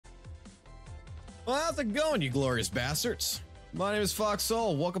Well, how's it going, you glorious bastards? My name is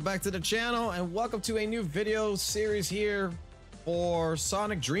FOXSOL. Welcome back to the channel, and welcome to a new video series here for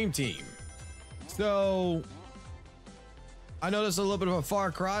Sonic Dream Team. So, I know this is a little bit of a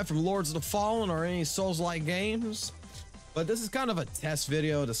far cry from Lords of the Fallen or any Souls-like games, but this is kind of a test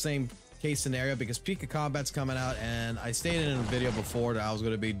video, the same case scenario, because Pika Combat's coming out, and I stated in a video before that I was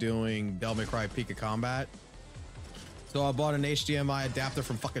going to be doing Devil May Cry Pika Combat. So I bought an HDMI adapter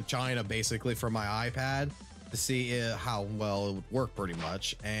from fucking China, basically, for my iPad to see how well it would work, pretty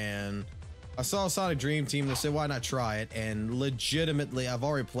much. And I saw Sonic Dream Team and I said, why not try it? And legitimately, I've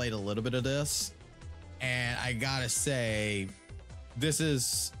already played a little bit of this, and I gotta say, this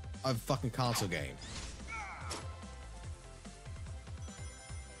is a fucking console game.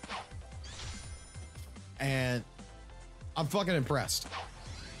 And I'm fucking impressed,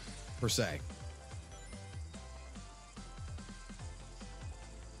 per se.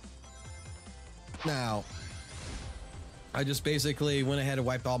 Now, I just basically went ahead and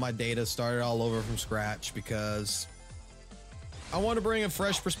wiped all my data, started all over from scratch, because I want to bring a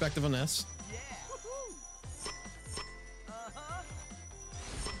fresh perspective on this.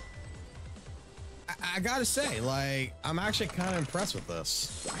 I gotta say, like, I'm actually kind of impressed with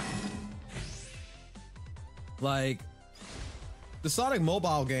this. Like, the Sonic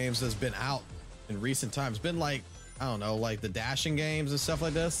mobile games has been out in recent times, been like, I don't know, like the dashing games and stuff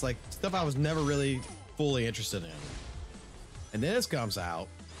like this, like stuff I was never really fully interested in. And then this comes out,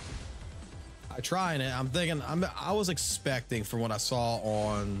 I trying it, I'm thinking, I was expecting from what I saw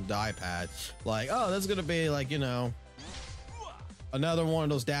on the iPad, like, oh, that's gonna be like, you know, another one of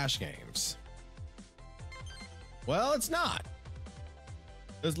those dash games. Well, it's not.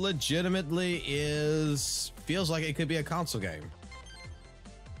 This legitimately feels like it could be a console game.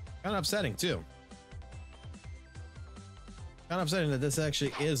 Kind of upsetting too. Kind of upsetting that this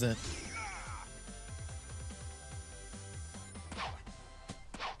actually isn't.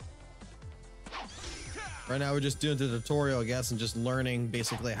 Right now we're just doing the tutorial, I guess, and just learning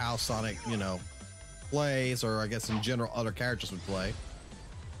basically how Sonic, you know, plays, or I guess in general other characters would play.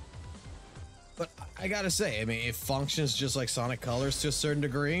 But I gotta say, I mean, it functions just like Sonic Colors to a certain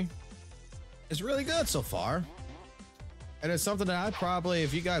degree. It's really good so far. And it's something that I probably,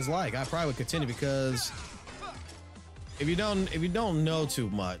 if you guys like, I probably would continue, because if you don't know too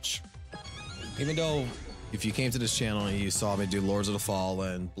much, even though if you came to this channel and you saw me do Lords of the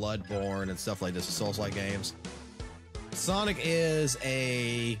Fallen, Bloodborne, and stuff like this, Souls-like games, Sonic is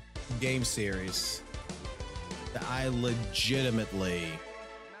a game series that I legitimately...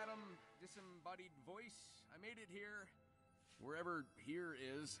 Madam Disembodied Voice, I made it here, wherever here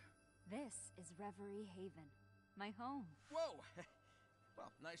is. This is Reverie Haven, my home. Whoa!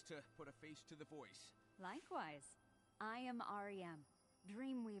 Well, nice to put a face to the voice. Likewise. I am REM,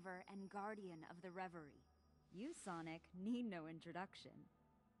 Dreamweaver and Guardian of the Reverie. You, Sonic, need no introduction.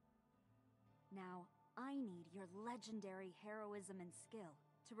 Now, I need your legendary heroism and skill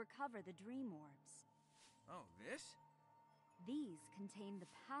to recover the Dream Orbs. Oh, this? These contain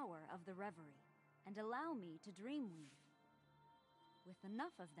the power of the Reverie and allow me to dreamweave. With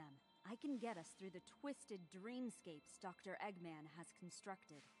enough of them, I can get us through the twisted dreamscapes Dr. Eggman has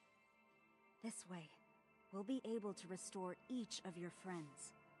constructed. This way, we'll be able to restore each of your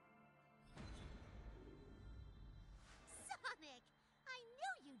friends. Sonic! I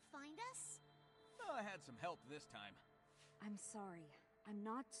knew you'd find us! Well, I had some help this time. I'm sorry. I'm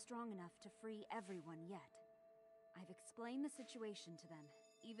not strong enough to free everyone yet. I've explained the situation to them,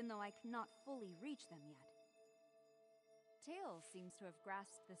 even though I cannot fully reach them yet. Tails seems to have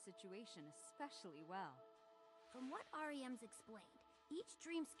grasped the situation especially well. From what REM's explained, each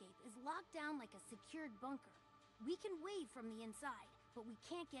dreamscape is locked down like a secured bunker. We can wave from the inside, but we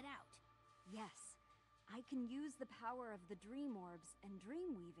can't get out. Yes, I can use the power of the Dream Orbs and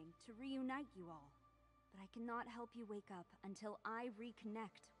Dreamweaving to reunite you all. But I cannot help you wake up until I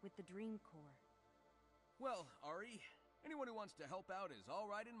reconnect with the Dream Core. Well, Ari, anyone who wants to help out is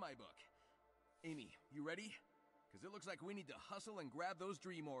all right in my book. Amy, you ready? Because it looks like we need to hustle and grab those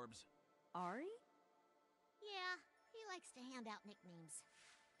Dream Orbs. Ari? Yeah, he likes to hand out nicknames.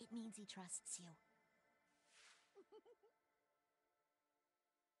 It means he trusts you.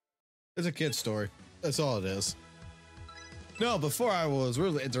 It's a kid's story. That's all it is. No, before I was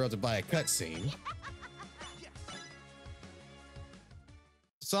really interrupted by a cutscene.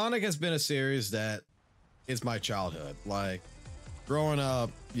 Sonic has been a series that is my childhood. Like, growing up,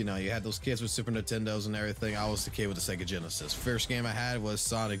 you know, you had those kids with Super Nintendos and everything. I was the kid with the Sega Genesis. First game I had was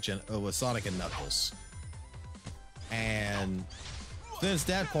Sonic and Knuckles. And since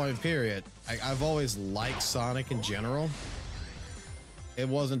that point period, I've always liked Sonic in general. It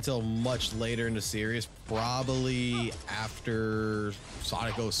wasn't until much later in the series, probably after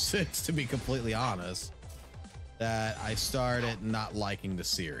Sonic 06, to be completely honest, that I started not liking the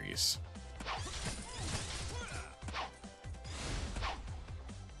series.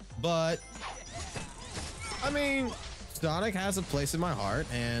 But I mean, Sonic has a place in my heart,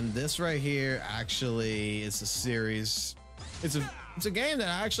 and this right here actually is a series. It's a game that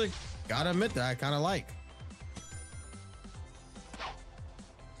I actually gotta admit that I kind of like.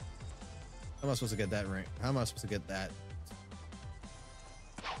 How am I supposed to get that right? How am I supposed to get that?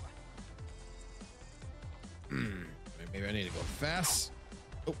 Maybe I need to go fast.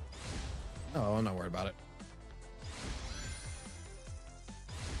 Oh, no, I'm not worried about it.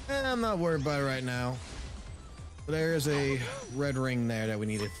 I'm not worried about it right now. There's a red ring there that we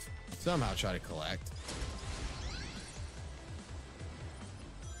need to somehow try to collect.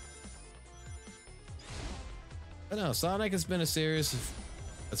 But no, Sonic has been a series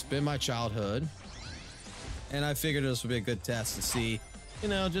that's been my childhood, and I figured this would be a good test to see, you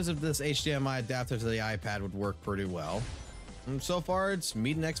know, just if this HDMI adapter to the iPad would work pretty well. And so far, it's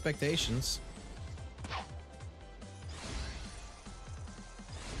meeting expectations.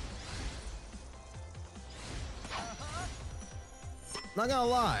 Not gonna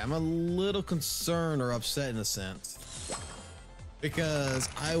lie, I'm a little concerned or upset in a sense, because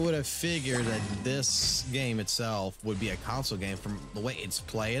I would have figured that this game itself would be a console game from the way it's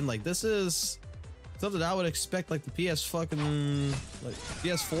playing. Like, this is something I would expect like the PS4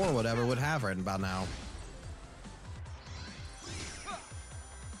 or whatever would have right about now.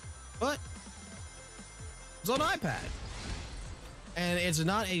 But it's on iPad, and it's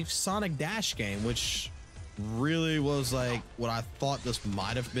not a Sonic Dash game, which really was like what I thought this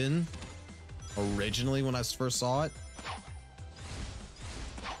might have been originally when I first saw it.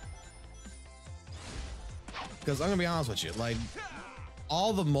 Because I'm gonna be honest with you, like,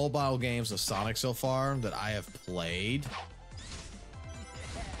 all the mobile games of Sonic so far that I have played,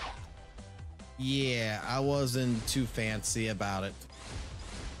 yeah, I wasn't too fancy about it.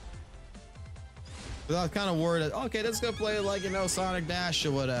 But I was kind of worried that, okay, let's go play like, you know, Sonic Dash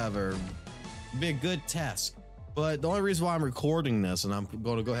or whatever. Be a good test. But the only reason why I'm recording this, and I'm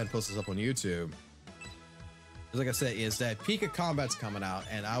going to go ahead and post this up on YouTube, is, like I said, is that Pika Combat's coming out,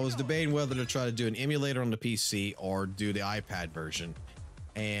 and I was debating whether to try to do an emulator on the PC or do the iPad version.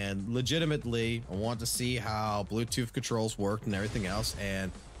 And legitimately, I want to see how Bluetooth controls work and everything else. And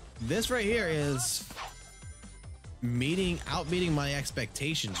this right here is outmeeting my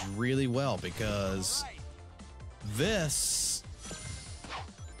expectations really well, because this,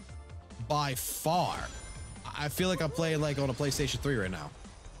 by far, I feel like I'm playing like on a PlayStation 3 right now.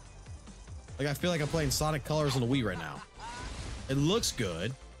 Like, I feel like I'm playing Sonic Colors on the Wii right now. It looks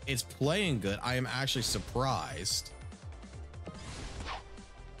good. It's playing good. I am actually surprised.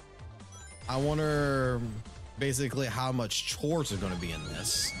 I wonder basically how much chores are going to be in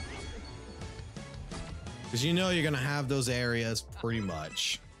this. Because you know you're going to have those areas pretty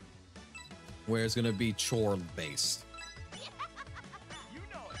much where it's going to be chore based.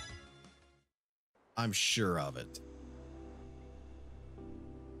 I'm sure of it.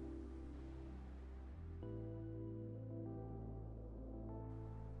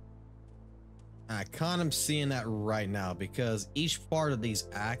 I kind of seeing that right now, because each part of these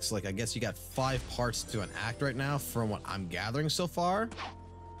acts, like, I guess you got 5 parts to an act right now from what I'm gathering so far.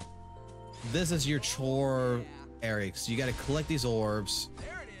 This is your chore area, so you got to collect these orbs.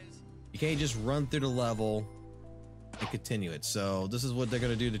 There it is. You can't just run through the level and continue it. So this is what they're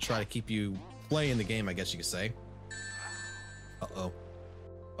going to do to try to keep you playing the game, I guess you could say. Uh-oh.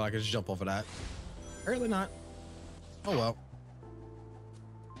 Oh, I could just jump off of that. Apparently not. Oh well.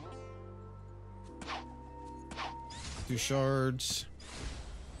 2 shards.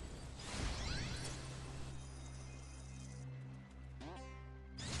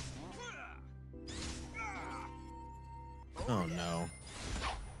 Oh no.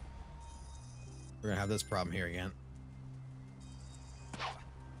 We're gonna have this problem here again.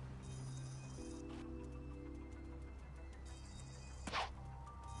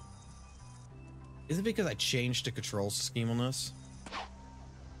 Is it because I changed the control scheme on this?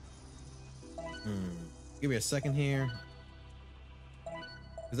 Give me a second here.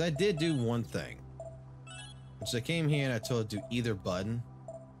 Because I did do one thing. Which I came here and I told it to do either button.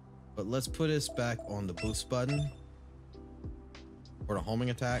 But let's put this back on the boost button. Or the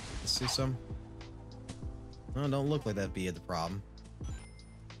homing attack. Let's see some. No, don't look like that'd be the problem.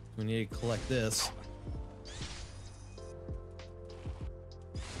 We need to collect this.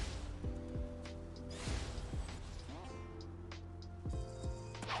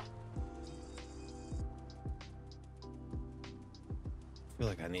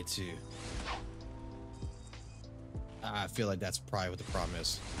 me to. I feel like that's probably what the problem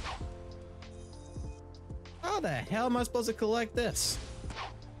is. How the hell am I supposed to collect this?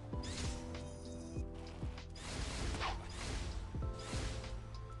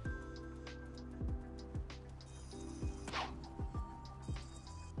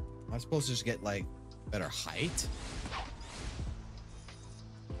 Am I supposed to just get like better height?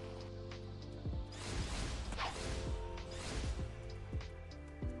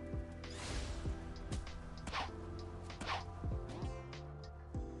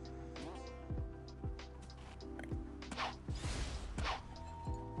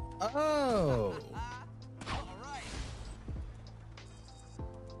 Oh.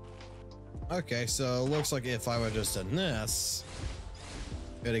 Okay, so it looks like if I would just done this,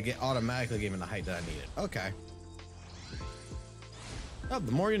 it'd get automatically give me the height that I needed. Okay. Oh,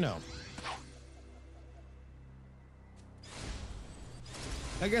 the more you know.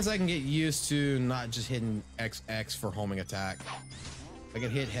 I guess I can get used to not just hitting XX for homing attack. I can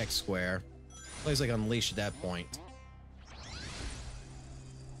hit hex square. Plays like Unleash at that point.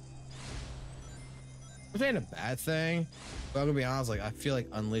 Which ain't a bad thing, but I'm gonna be honest, like I feel like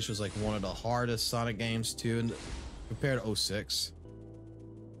Unleash was like one of the hardest Sonic games too, compared to 06.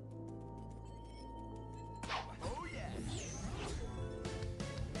 Oh yeah.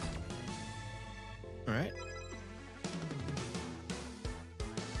 All right.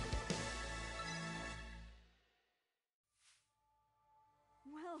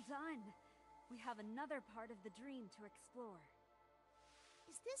 Well done. We have another part of the dream to explore.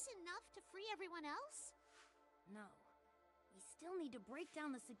 Is this enough to free everyone else? No. We still need to break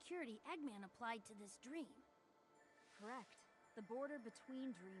down the security Eggman applied to this dream. Correct. The border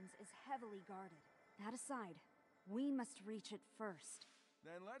between dreams is heavily guarded. That aside, we must reach it first.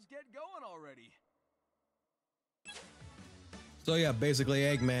 Then let's get going already. So yeah, basically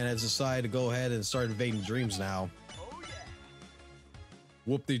Eggman has decided to go ahead and start invading dreams now. Oh yeah.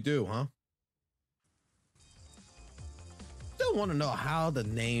 Whoop-de-doo, huh? Still want to know how the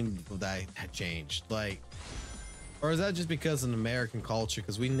name of that had changed. Like, or is that just because of American culture?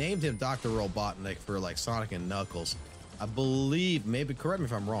 Because we named him Dr. Robotnik for like Sonic and Knuckles. I believe, maybe correct me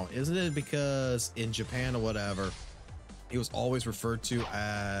if I'm wrong, isn't it because in Japan or whatever, he was always referred to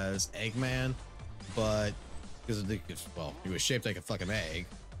as Eggman, but because of the, well, he was shaped like a fucking egg.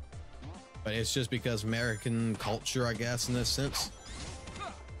 But it's just because American culture, I guess, in this sense,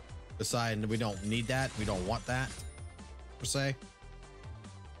 deciding we don't need that, we don't want that, per se.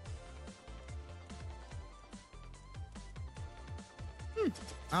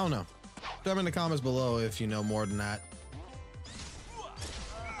 I don't know. Tell me in the comments below if you know more than that.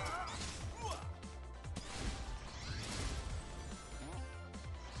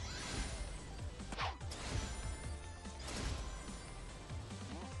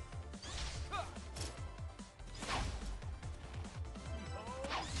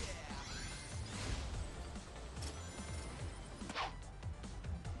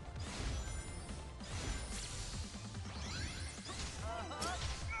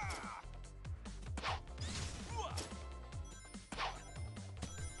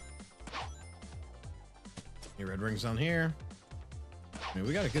 Any red rings on here? I mean,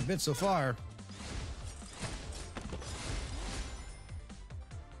 we got a good bit so far.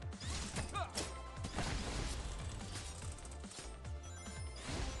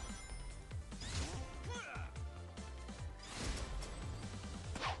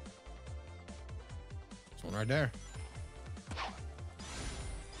 There's one right there.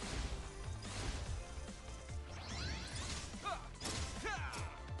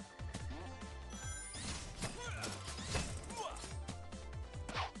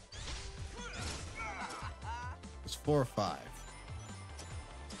 It's 4 or 5.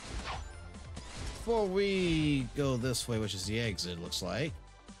 Before we go this way, which is the exit, looks like.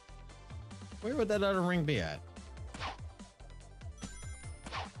 Where would that other ring be at?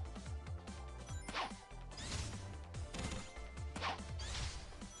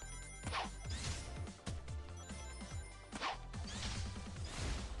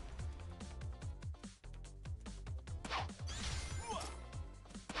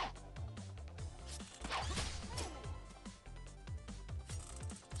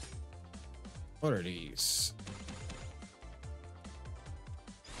 What are these?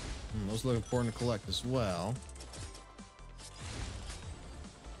 Those look important to collect as well.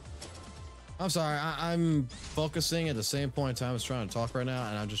 I'm sorry, I'm focusing at the same point in time as trying to talk right now,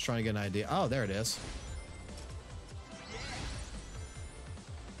 and I'm just trying to get an idea. Oh, there it is.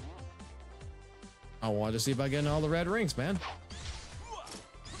 I wanted to see about getting all the red rings, man.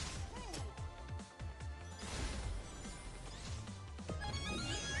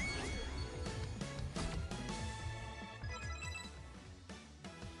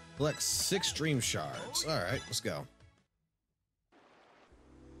 Collect 6 dream shards. All right, let's go.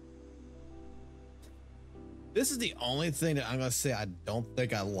 This is the only thing that I'm gonna say I don't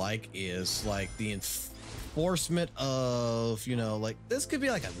think I like is like the enforcement of, you know, like this could be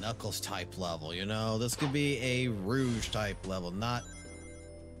like a Knuckles type level, you know, this could be a Rouge type level, not.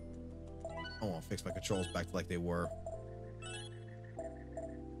 I want to fix my controls back to like they were.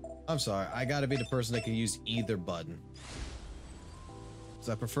 I'm sorry, I gotta be the person that can use either button.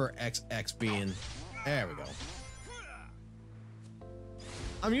 So I prefer XX being, there we go.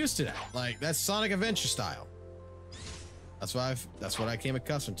 I'm used to that. Like that's Sonic Adventure style. That's what I came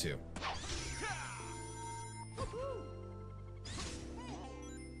accustomed to.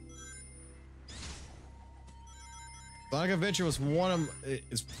 Sonic Adventure was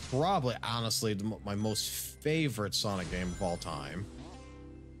is probably honestly my most favorite Sonic game of all time.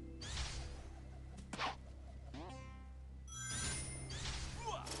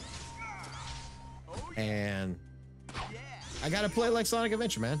 And I gotta play like Sonic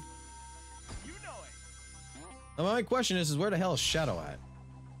Adventure, man. Now, my question is where the hell is Shadow at?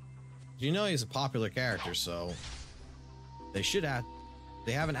 You know he's a popular character, so they should add.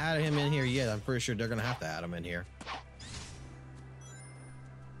 They haven't added him in here yet. I'm pretty sure they're gonna have to add him in here.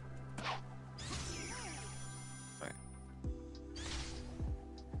 All right.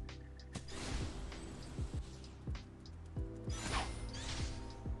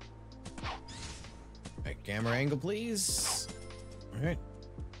 All right, camera angle, please. All right.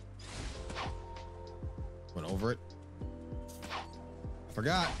 Went over it. I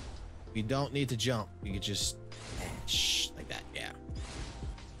forgot. You don't need to jump. You can just shh, like that. Yeah.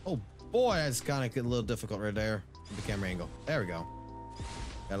 Oh boy, that's kind of a little difficult right there. The camera angle. There we go.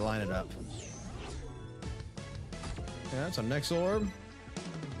 Gotta line it up. Yeah, that's our next orb.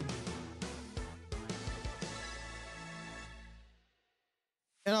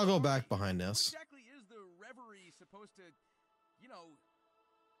 And I'll go back behind this. What exactly is the reverie supposed to, you know,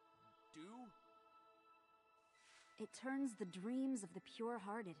 do? It turns the dreams of the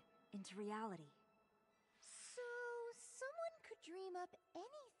pure-hearted into reality. So, someone could dream up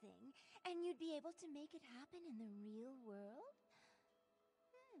anything, and you'd be able to make it happen in the real world?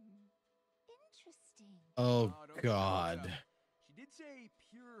 Interesting. Oh, don't God. get She did say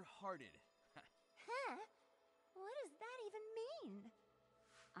pure-hearted. Huh? What does that even mean?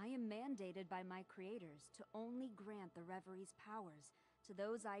 I am mandated by my creators to only grant the Reverie's powers to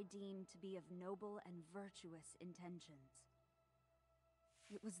those I deem to be of noble and virtuous intentions.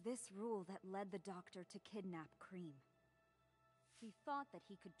 It was this rule that led the doctor to kidnap Cream. He thought that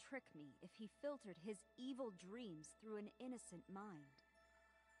he could trick me if he filtered his evil dreams through an innocent mind.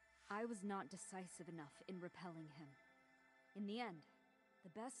 I was not decisive enough in repelling him. In the end,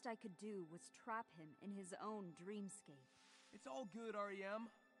 the best I could do was trap him in his own dreamscape. It's all good, REM.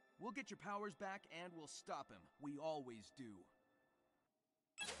 We'll get your powers back and we'll stop him. We always do.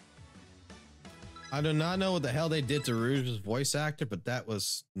 I do not know what the hell they did to Rouge's voice actor, but that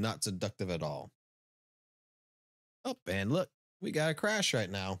was not seductive at all. Oh, and look, we got a crash right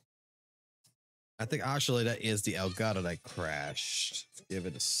now. I think actually that is the Elgato that crashed. Give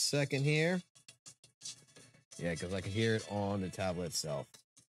it a second here. Yeah, because I can hear it on the tablet itself.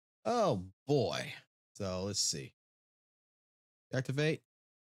 Oh boy. So let's see. Activate.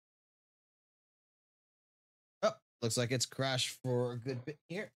 Oh, looks like it's crashed for a good bit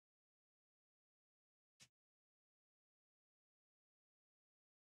here.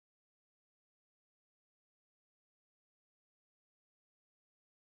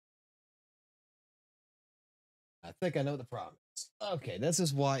 I think I know the problem is. Okay, this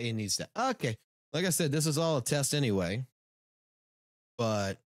is why it needs to. Okay, like I said, this is all a test anyway.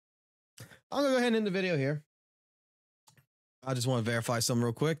 But I'm gonna go ahead and end the video here. I just want to verify something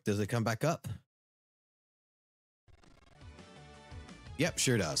real quick. Does it come back up? Yep,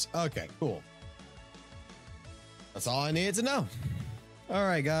 sure does. Okay, cool. That's all I needed to know. All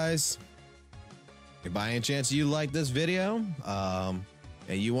right, guys. If by any chance you like this video, and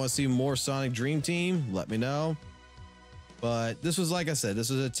you want to see more Sonic Dream Team, let me know. But this was, like I said, this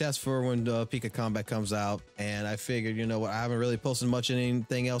was a test for when Pika Combat comes out. And I figured, you know what, I haven't really posted much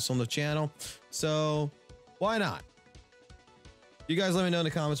anything else on the channel. So why not? You guys let me know in the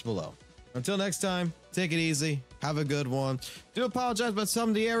comments below. Until next time, take it easy. Have a good one. Do apologize about some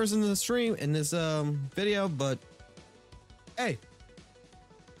of the errors in the stream, in this video, but hey,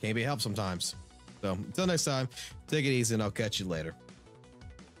 can't be helped sometimes. So until next time, take it easy and I'll catch you later.